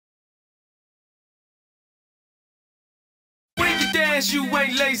you dance, you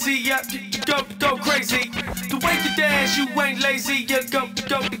ain't lazy, yeah, go crazy. The way you dance, you ain't lazy, yeah, go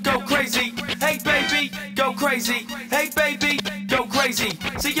crazy. Hey baby, go crazy. Hey baby, go crazy.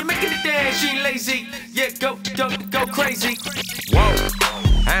 See you making it dance, you ain't lazy, yeah, go crazy. Whoa,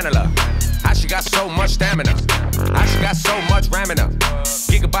 handler, how she got so much stamina? How she got so much ramming up?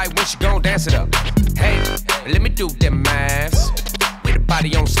 Gigabyte when she gon' dance it up. Hey, let me do them maths. With the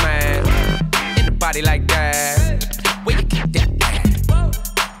body on smash, in the body like that. Where you keep that at?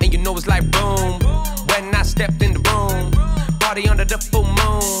 And you know it's like boom. When I stepped in the room, party under the full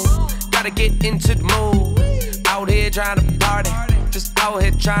moon. Gotta get into the mood. Out here trying to party, just out here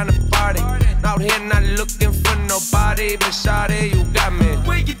trying to party. Out here not looking for nobody, but shawty, you got me. The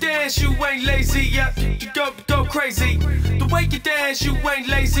way you dance, you ain't lazy, yeah, go crazy. The way you dance, you ain't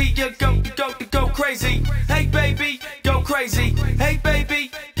lazy, yeah, go crazy. Hey baby, go crazy. Hey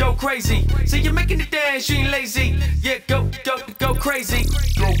baby, go crazy. See you making it dance, you ain't lazy, yeah, go crazy. Go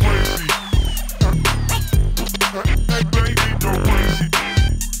crazy. Hey baby, go crazy.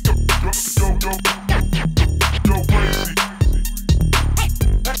 Go crazy.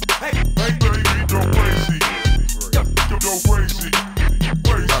 Hey baby, go crazy. Go crazy.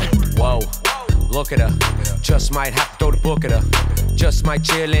 Crazy. Whoa, look at her. Just might have to throw the book at her. Just might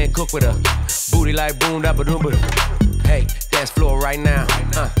chill and cook with her. Booty like boom da ba doom ba. Hey, dance floor right now.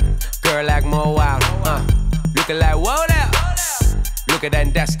 Girl like more wild. Looking like whoa now. Look at that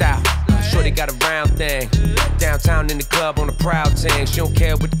and that style. Shorty got a round thing. Downtown in the club on a proud thing. She don't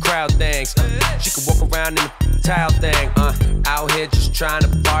care what the crowd thinks. She can walk around in the tile thing. Out here just trying to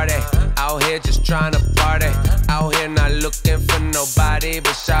party. Out here just trying to party. Out here not looking for nobody,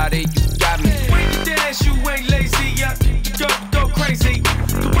 but shawty, you got me. The way you dance, you ain't lazy, yeah, go crazy.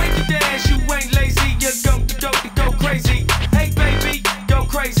 The way you dance, you ain't lazy, yeah, go crazy. Hey baby, go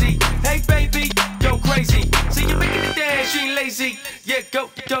crazy. Hey baby, go crazy. See you making it dance, you ain't lazy, yeah, go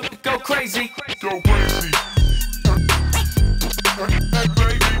crazy. Go crazy. Hey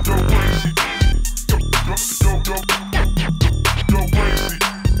baby, go crazy. Go crazy.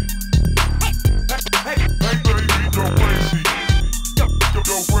 Hey baby, go crazy.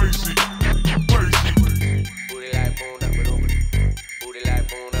 Go crazy. Crazy. Booty like boom da ba doom ba. Booty like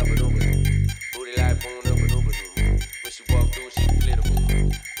boom da ba doom ba. Booty like boom da ba doom ba. When she walk through, she political.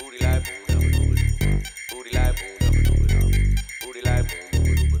 Booty like boom da ba doom ba. Booty like boom da ba doom ba. Booty like boom da ba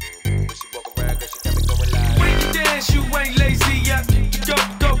doom ba. When she walk around, girl, she got me going live. When you dance, you ain't lazy, yeah,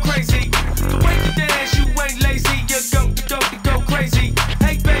 go crazy. The way you dance, you ain't lazy, yeah, go crazy.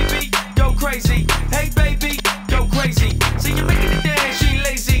 Hey baby, go crazy. Hey baby, go crazy. See you making it dance, you ain't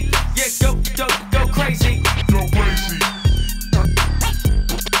lazy, yeah, go crazy. Go crazy. Hey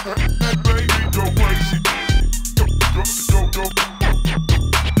baby, go crazy.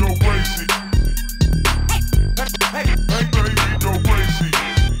 Go crazy. Hey baby, go crazy.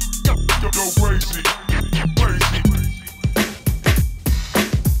 Go crazy. Crazy.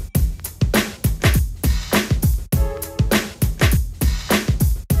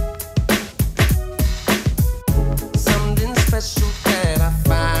 Something special that I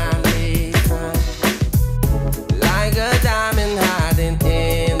finally found, like a diamond hiding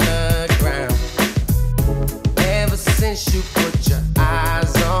in the ground. Ever since you put your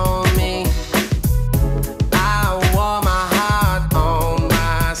eyes on me, I wore my heart on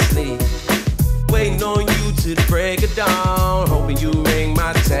my sleeve, waiting on you to the break of dawn, hoping you ring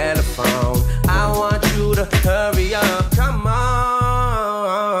my telephone. I want you to hurry up, come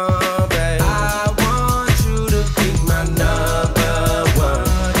on, babe. I want you to be my number one.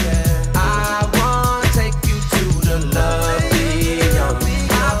 I want to take you to the love beyond.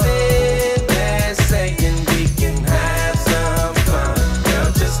 I've been there saying we can have some fun.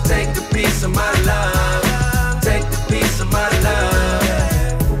 Girl, just take a piece of my love. Take a piece of my love.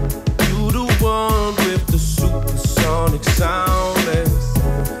 You the one with the supersonic sound, babe.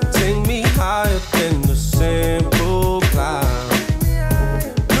 Take me higher than the simple cloud.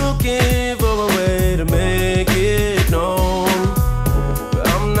 Looking for a way to make it known, but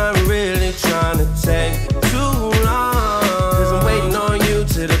I'm not really trying to take too long. Cause I'm waiting on you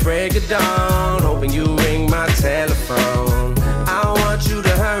till the break of dawn, hoping you ring my telephone. I want you to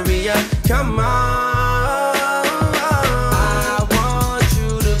hurry up, come on. I want you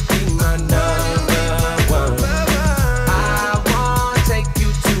to be my number one. I want to take you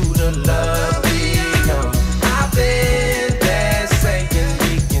to the love beyond. I've been there saying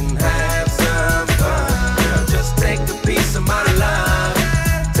we can have some fun. Girl, just take a piece of my love.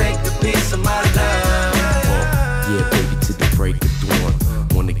 Take a piece of my love. Yeah, baby, to the break of dawn.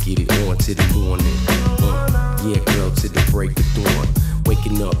 Wanna get it on to the morning. Yeah, girl, to the break of dawn.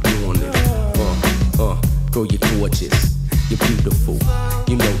 Waking up, doing it. Girl, you're gorgeous. you're beautiful.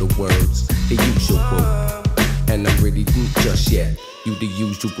 You know the words, the usual. And I'm ready just yet. You the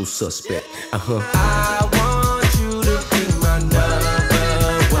usual suspect. I want you to be my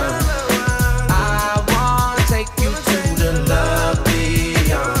number one. I want to take you to the love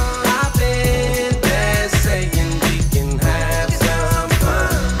beyond. I've been there saying we can have some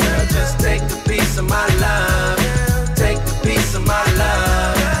fun. Girl, just take a piece of my love. Take a piece of my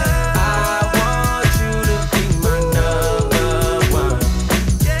love. I want you to be my number one.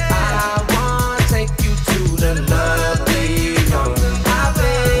 I want to take you to the love beyond. I've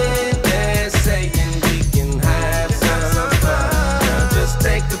been there saying we can have some fun. Girl, just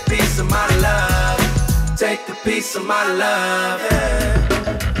take a piece of my love. Take a piece of my love.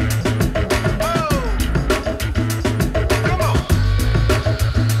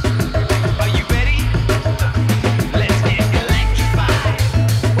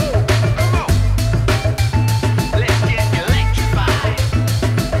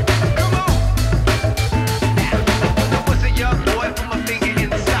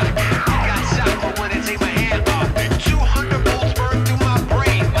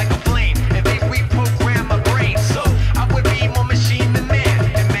 Machine the man.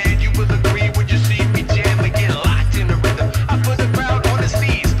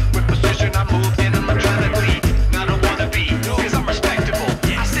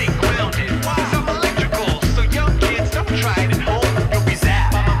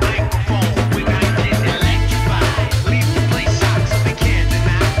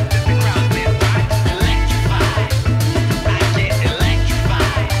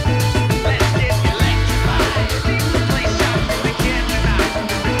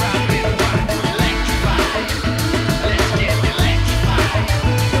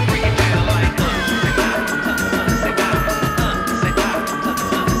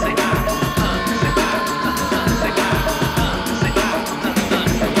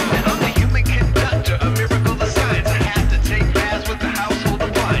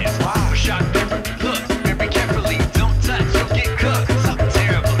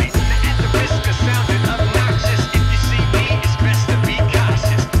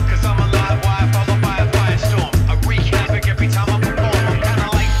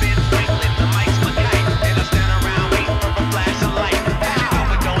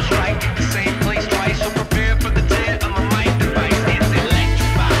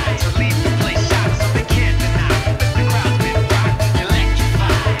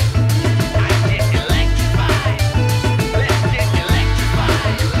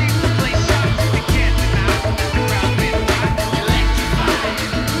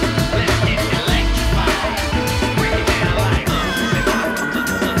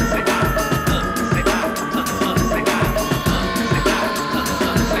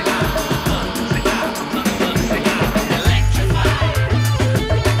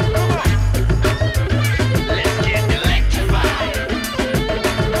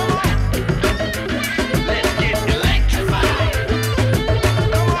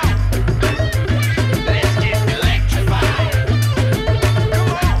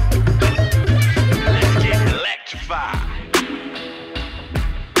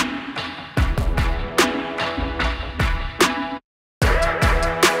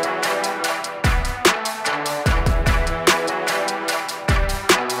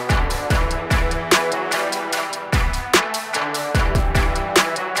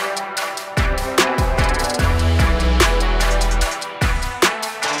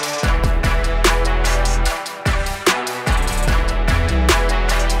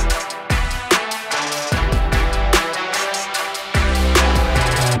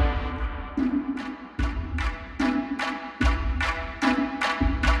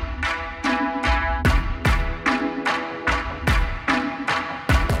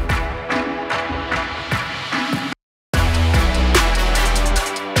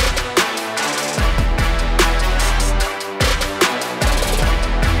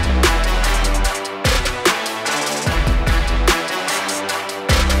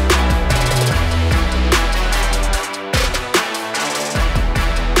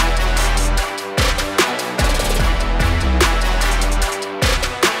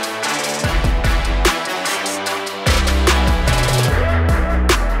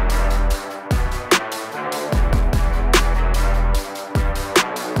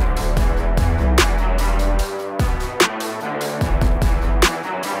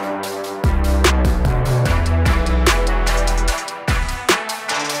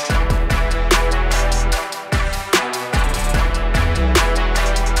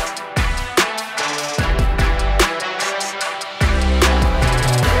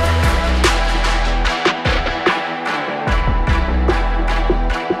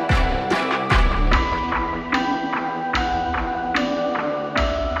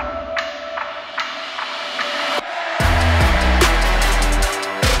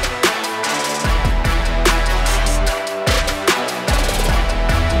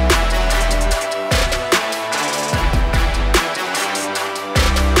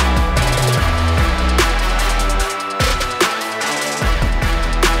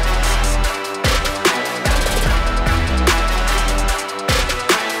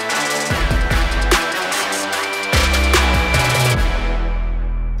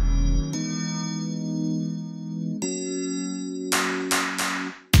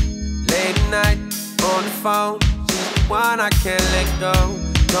 night on the phone. She's the one I can't let go.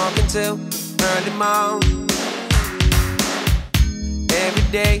 Talking till early morning. Every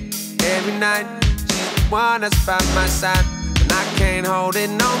day, every night, she's the one that's by my side, and I can't hold it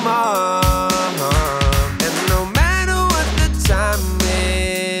no more. And no matter what the time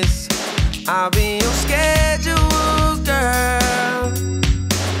is, I'll be on schedule, girl.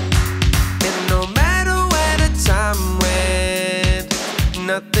 And no matter where the time went,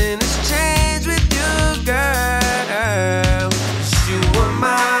 nothing has changed with you, girl. 'Cause you were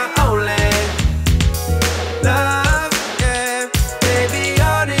my only love, yeah. Baby,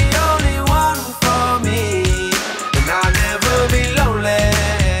 you're the only one for me, and I'll never be lonely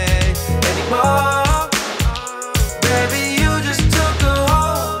anymore. Baby, you just took a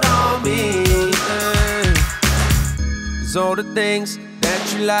hold on me, yeah. 'Cause all the things that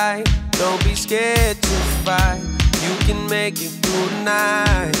you like, don't be scared to fight. You can make it through the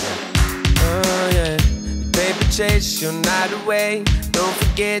night. Oh yeah. Paper chase your night away. Don't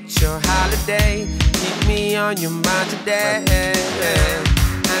forget your holiday. Keep me on your mind today.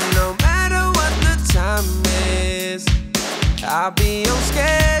 And no matter what the time is, I'll be on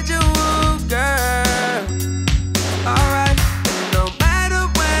schedule, girl. Alright. And no matter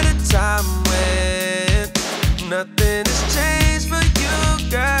where the time went, nothing has changed for you,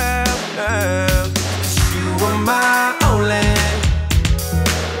 girl. 'Cause you were my only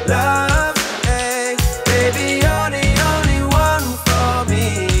love, hey. Baby, you're the only one for me,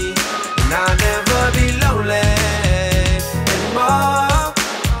 and I'll never be lonely anymore.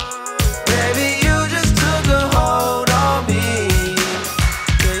 Baby, you just took a hold on me,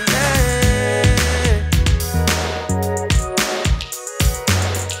 yeah, yeah.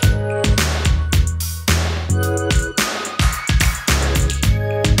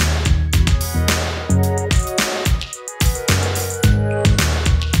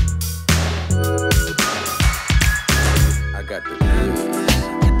 I got the goods.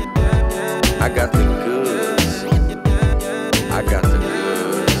 I got the goods. I got the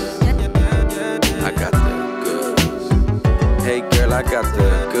goods. I got the goods. Hey girl, I got the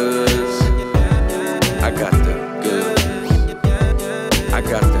goods. I got the goods. I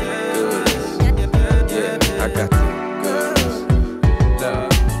got the goods. Yeah, I got the goods.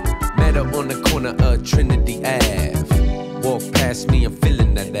 Look, met her on the corner of Trinity Ave. Walk past me, I'm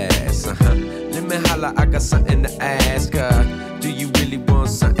feeling that ass. Let me holla, I got something to ask her. Do you really want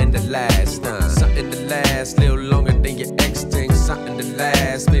something to last? Something to last, little longer than your ex thing. Something to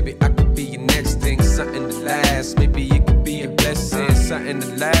last, maybe I could be your next thing. Something to last, maybe it could be a blessing. Something to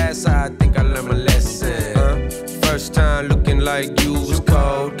last, I think I learned my lesson. First time looking like you was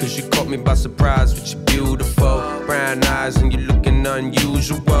cold, 'cause you caught me by surprise with your beautiful brown eyes and you looking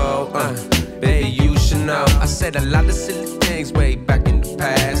unusual. Baby, you should know I said a lot of silly things way back in the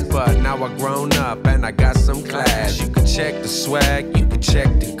past, but now I grown up and I got some class. You could check the swag, you could check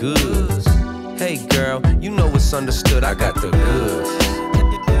the goods. Hey girl, you know it's understood, I got the goods.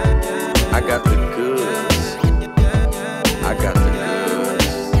 I got the goods. I got the goods.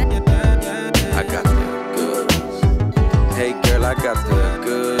 I got the goods. Hey girl, I got the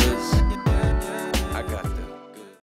goods.